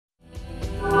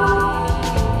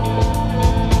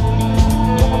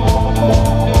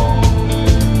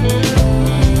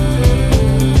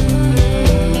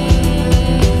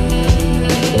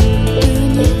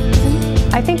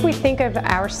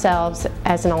ourselves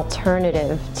as an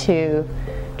alternative to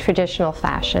traditional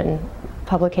fashion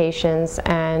publications,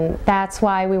 and that's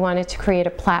why we wanted to create a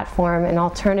platform, an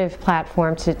alternative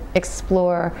platform to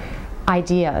explore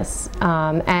ideas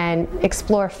and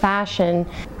explore fashion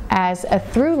as a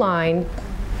through line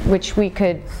which we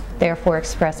could therefore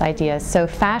express ideas. So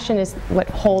fashion is what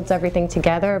holds everything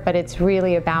together, but it's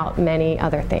really about many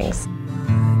other things.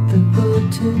 The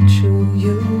potential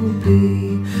you'll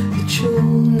be that you'll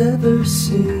never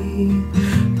see,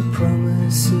 the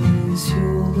promises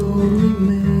you'll only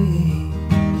make.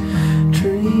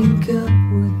 Drink up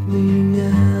with me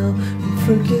now and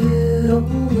forget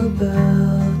all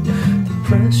about the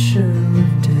pressure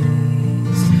of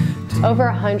days. Over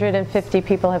 150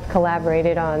 people have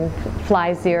collaborated on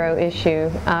Fly Zero issue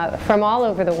from all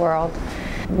over the world.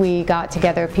 We got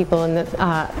together people in the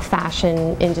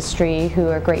fashion industry who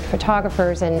are great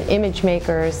photographers and image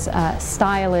makers,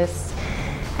 stylists,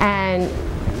 and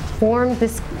formed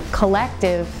this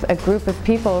collective, a group of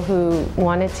people who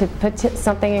wanted to put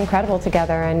something incredible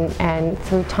together, and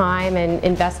through time and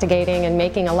investigating and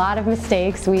making a lot of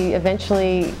mistakes, we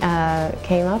eventually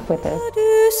came up with this.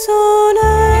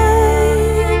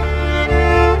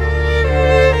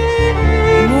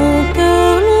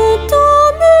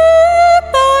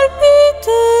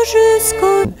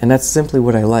 And that's simply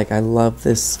what I like. I love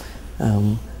this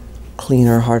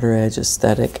cleaner, harder edge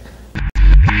aesthetic.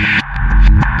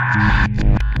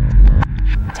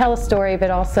 Tell a story,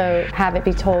 but also have it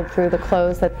be told through the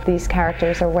clothes that these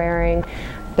characters are wearing,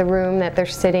 the room that they're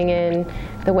sitting in,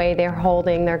 the way they're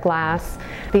holding their glass.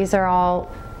 These are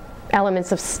all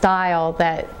elements of style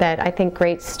that I think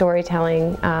great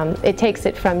storytelling, it takes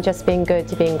it from just being good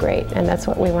to being great, and that's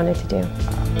what we wanted to do.